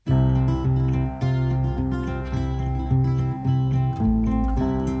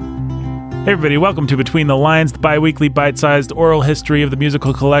Hey everybody, welcome to Between the Lines, the bi-weekly bite-sized oral history of the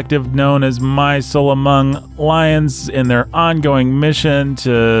musical collective known as My Soul Among Lions in their ongoing mission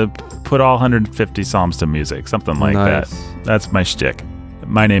to put all 150 psalms to music, something like that. That's my shtick.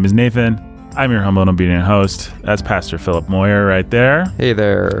 My name is Nathan. I'm your humble and obedient host. That's Pastor Philip Moyer right there. Hey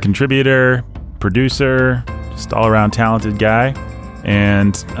there. Contributor, producer, just all-around talented guy.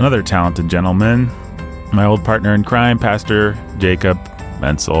 And another talented gentleman, my old partner in crime, Pastor Jacob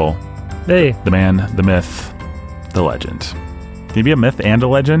Menzel. Hey. The man, the myth, the legend. Can you be a myth and a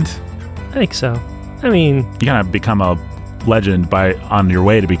legend? I think so. I mean... You kind of become a legend on your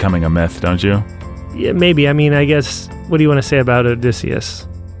way to becoming a myth, don't you? Yeah, maybe. I mean, I guess, what do you want to say about Odysseus?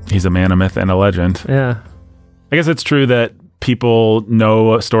 He's a man, a myth, and a legend. Yeah. I guess it's true that people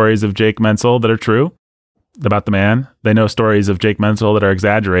know stories of Jake Menzel that are true about the man. They know stories of Jake Menzel that are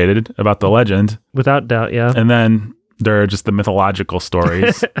exaggerated about the legend. Without doubt, yeah. And then... there are just the mythological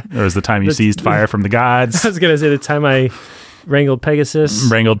stories. There was the time you seized fire from the gods. I was going to say the time I wrangled Pegasus.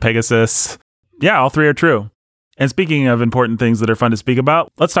 Yeah, all three are true. And speaking of important things that are fun to speak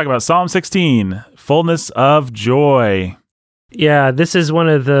about, let's talk about Psalm 16, Fullness of Joy. Yeah, this is one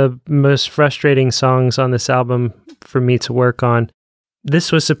of the most frustrating songs on this album for me to work on.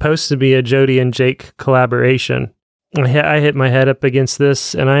 This was supposed to be a Jody and Jake collaboration. I hit my head up against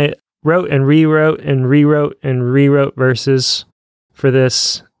this, and I wrote and rewrote verses for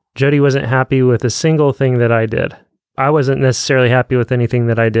this. Jody wasn't happy with a single thing that I did. I wasn't necessarily happy with anything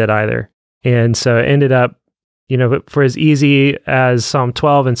that I did either. And so it ended up, for as easy as Psalm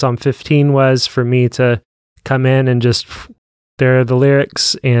 12 and Psalm 15 was for me to come in and just, there are the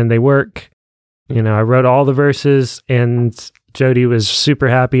lyrics and they work. I wrote all the verses and Jody was super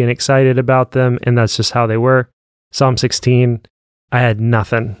happy and excited about them. And that's just how they were. Psalm 16, I had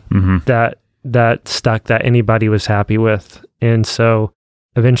nothing that stuck that anybody was happy with. And so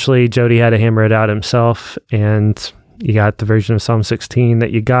eventually Jody had to hammer it out himself, and you got the version of Psalm 16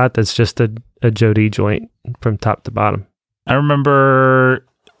 that you got that's just a Jody joint from top to bottom. I remember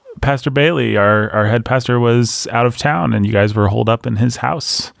Pastor Bailey, our head pastor, was out of town and you guys were holed up in his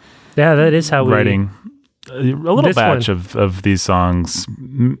house. Yeah, that is how writing a little batch of these songs.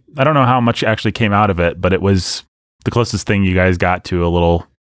 I don't know how much actually came out of it, but it was the closest thing you guys got to a little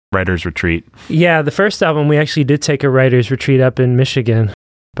writer's retreat. Yeah, the first album, we actually did take a writer's retreat up in Michigan,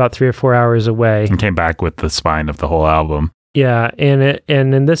 about 3 or 4 hours away. And came back with the spine of the whole album. Yeah, and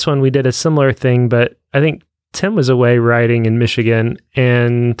in this one, we did a similar thing, but I think Tim was away writing in Michigan,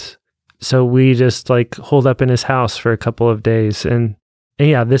 and so we just holed up in his house for a couple of days. And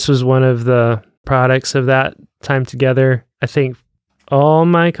yeah, this was one of the products of that time together. I think all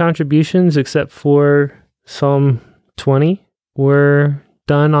my contributions, except for Psalm 20 were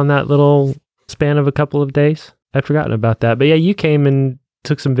done on that little span of a couple of days. I'd forgotten about that. But yeah, you came and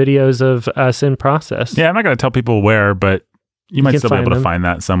took some videos of us in process. Yeah, I'm not going to tell people where, but you might still be able to find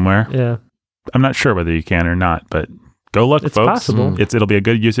that somewhere. Yeah. I'm not sure whether you can or not, but go look, it's folks. Possible. It'll be a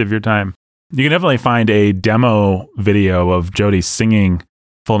good use of your time. You can definitely find a demo video of Jody singing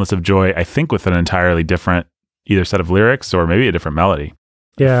Fullness of Joy, I think with an entirely different either set of lyrics or maybe a different melody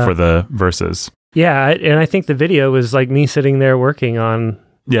for the verses. Yeah, and I think the video was me sitting there working on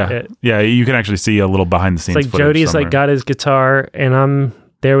it. Yeah, you can actually see a little behind the scenes footage. Jody's got his guitar, and I'm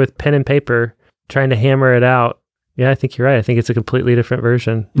there with pen and paper trying to hammer it out. Yeah, I think you're right. I think it's a completely different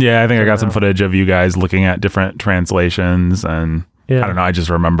version. Yeah, I think I got some footage of you guys looking at different translations, and I don't know, I just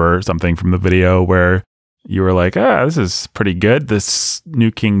remember something from the video where you were like, this is pretty good, this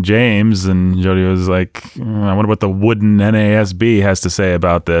New King James. And Jody was like, I wonder what the wooden NASB has to say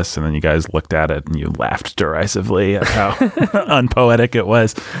about this. And then you guys looked at it and you laughed derisively at how unpoetic it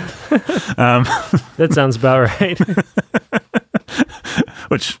was. That sounds about right.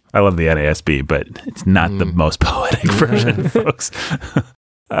 Which, I love the NASB, but it's not the most poetic version, folks.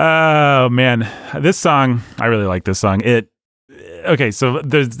 Oh, man. This song, I really like this song. Okay, so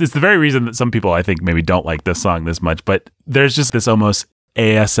it's the very reason that some people I think maybe don't like this song this much, but there's just this almost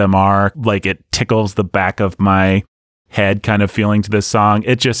ASMR, it tickles the back of my head kind of feeling to this song.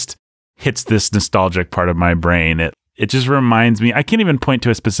 It just hits this nostalgic part of my brain. It just reminds me, I can't even point to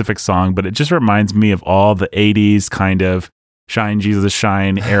a specific song, but it just reminds me of all the 80s kind of Shine Jesus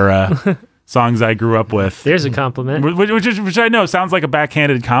Shine era songs I grew up with. There's a compliment. Which I know sounds like a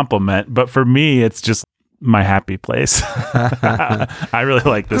backhanded compliment, but for me, it's just my happy place. I really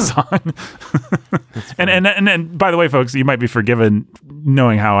like this song. and by the way, folks, you might be forgiven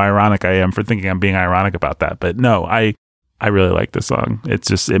knowing how ironic I am for thinking I'm being ironic about that. But no, I really like this song.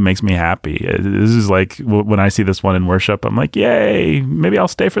 It makes me happy. This is when I see this one in worship, I'm like, yay, maybe I'll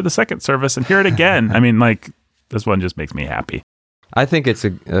stay for the second service and hear it again. I mean, this one just makes me happy. I think it's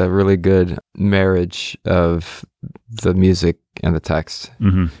a really good marriage of the music and the text.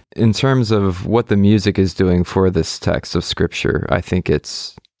 Mm-hmm. In terms of what the music is doing for this text of Scripture, I think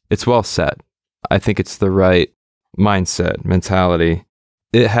it's well set. I think it's the right mindset, mentality.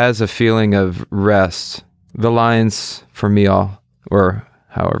 It has a feeling of rest. The lines for me all, or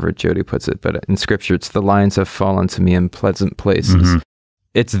however Jody puts it, but in Scripture, it's the lines have fallen to me in pleasant places. Mm-hmm.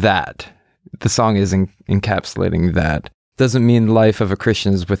 It's that. The song is encapsulating that. Doesn't mean life of a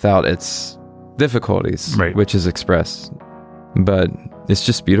Christian is without its difficulties, right, which is expressed. But it's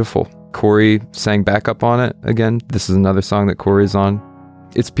just beautiful. Corey sang backup on it again. This is another song that Corey's on.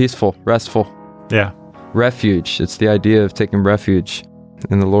 It's peaceful, restful. Yeah. Refuge. It's the idea of taking refuge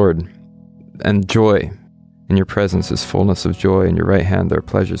in the Lord. And joy. In your presence is fullness of joy. In your right hand there are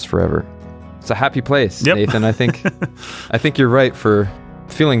pleasures forever. It's a happy place, yep. Nathan. I think you're right for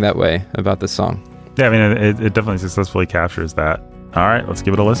feeling that way about this song. Yeah, I mean, it definitely successfully captures that. All right, let's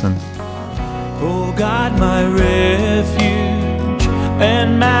give it a listen. Oh God, my refuge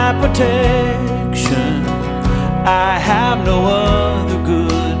and my protection, I have no other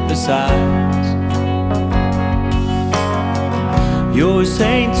good besides. Your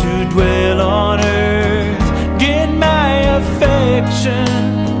saints who dwell on earth get my affection.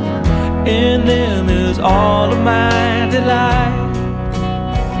 In them is all of my delight.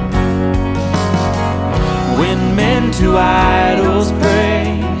 When men to idols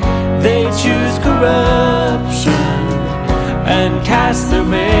pray, they choose corruption and cast their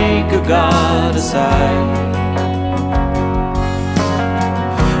Maker God aside.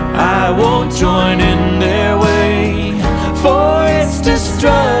 I won't join in their way, for its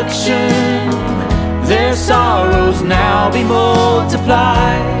destruction. Their sorrows now be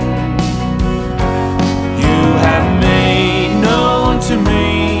multiplied. You have made known to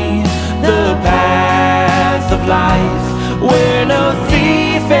me the path of life, where no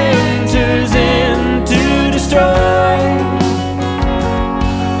thief enters in to destroy.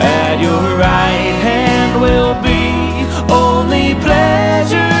 At your right hand will be only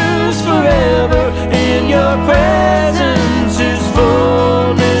pleasures forever. In your presence is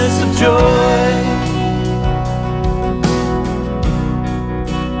fullness of joy.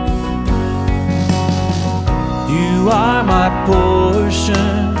 You are my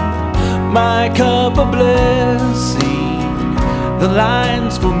portion, my cup of blessing. The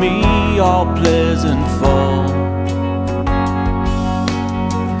lines for me all pleasant fall.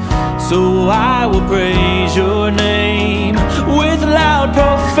 So I will praise your name with loud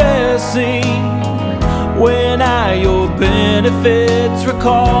professing, when I your benefits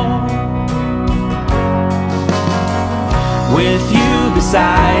recall. With you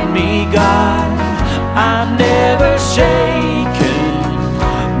beside me, God, I'm never shaken.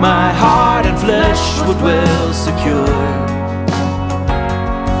 My heart and flesh would dwell secure.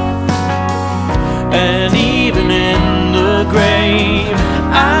 And even in the grave,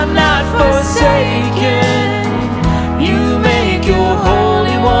 I'm not forsaken. You make your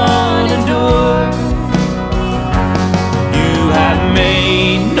Holy One endure. You have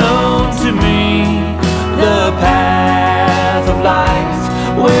made known to me the path of life,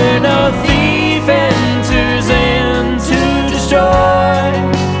 where no thief enters in to destroy.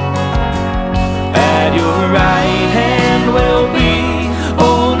 At your right hand will be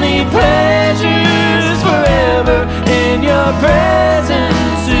only pleasures forever. In your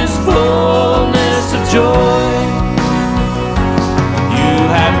presence is fullness of joy. You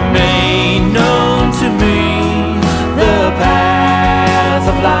have made known to me the path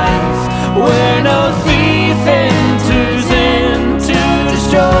of life, where no thief enters in to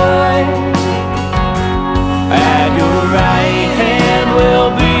destroy. At your right hand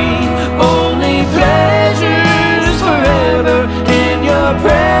will be only pleasures forever. In your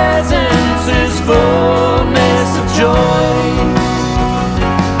presence is fullness of joy.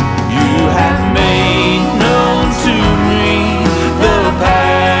 You have made known to me the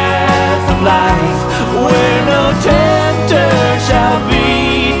path of life, where no tempter shall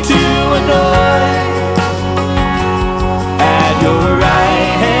be to annoy. At your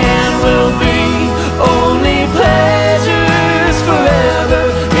right hand will be only pleasures forever.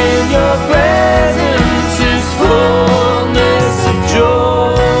 In your presence is fullness of joy.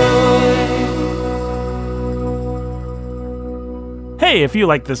 Hey, if you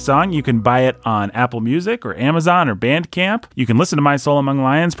like this song, you can buy it on Apple Music or Amazon or Bandcamp. You can listen to My Soul Among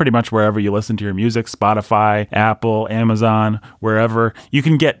Lions pretty much wherever you listen to your music, Spotify, Apple, Amazon, wherever. You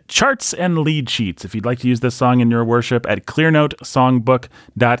can get charts and lead sheets if you'd like to use this song in your worship at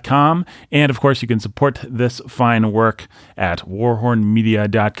clearnotesongbook.com. And of course, you can support this fine work at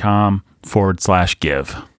warhornmedia.com/give.